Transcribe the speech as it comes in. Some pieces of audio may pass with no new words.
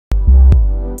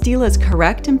Stila's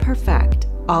Correct and Perfect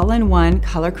all-in-one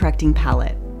color correcting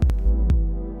palette.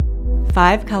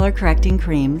 5 color correcting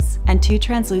creams and 2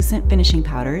 translucent finishing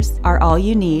powders are all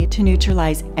you need to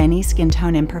neutralize any skin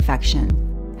tone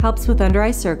imperfection. Helps with under eye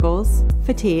circles,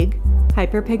 fatigue,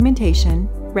 hyperpigmentation,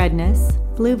 redness,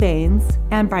 blue veins,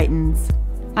 and brightens.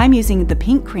 I'm using the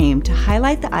pink cream to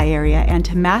highlight the eye area and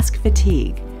to mask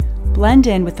fatigue. Blend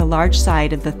in with the large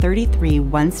side of the 33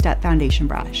 one-step foundation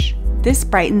brush. This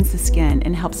brightens the skin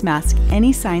and helps mask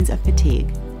any signs of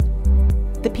fatigue.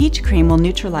 The peach cream will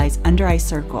neutralize under eye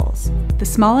circles. The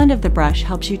small end of the brush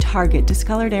helps you target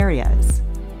discolored areas.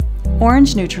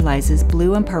 Orange neutralizes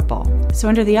blue and purple, so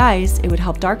under the eyes it would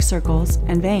help dark circles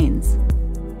and veins.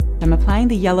 I'm applying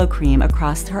the yellow cream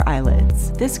across her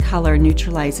eyelids. This color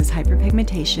neutralizes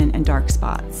hyperpigmentation and dark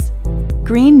spots.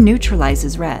 Green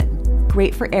neutralizes red,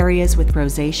 great for areas with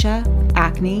rosacea,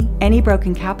 acne, any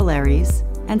broken capillaries,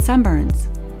 and sunburns.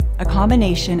 A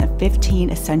combination of 15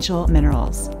 essential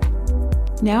minerals.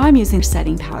 Now I'm using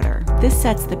setting powder. This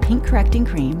sets the pink correcting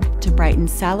cream to brighten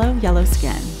sallow yellow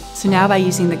skin. So now by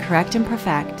using the Correct and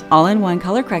Perfect all-in-one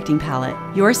color correcting palette,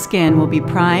 your skin will be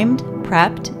primed,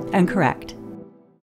 prepped, and correct.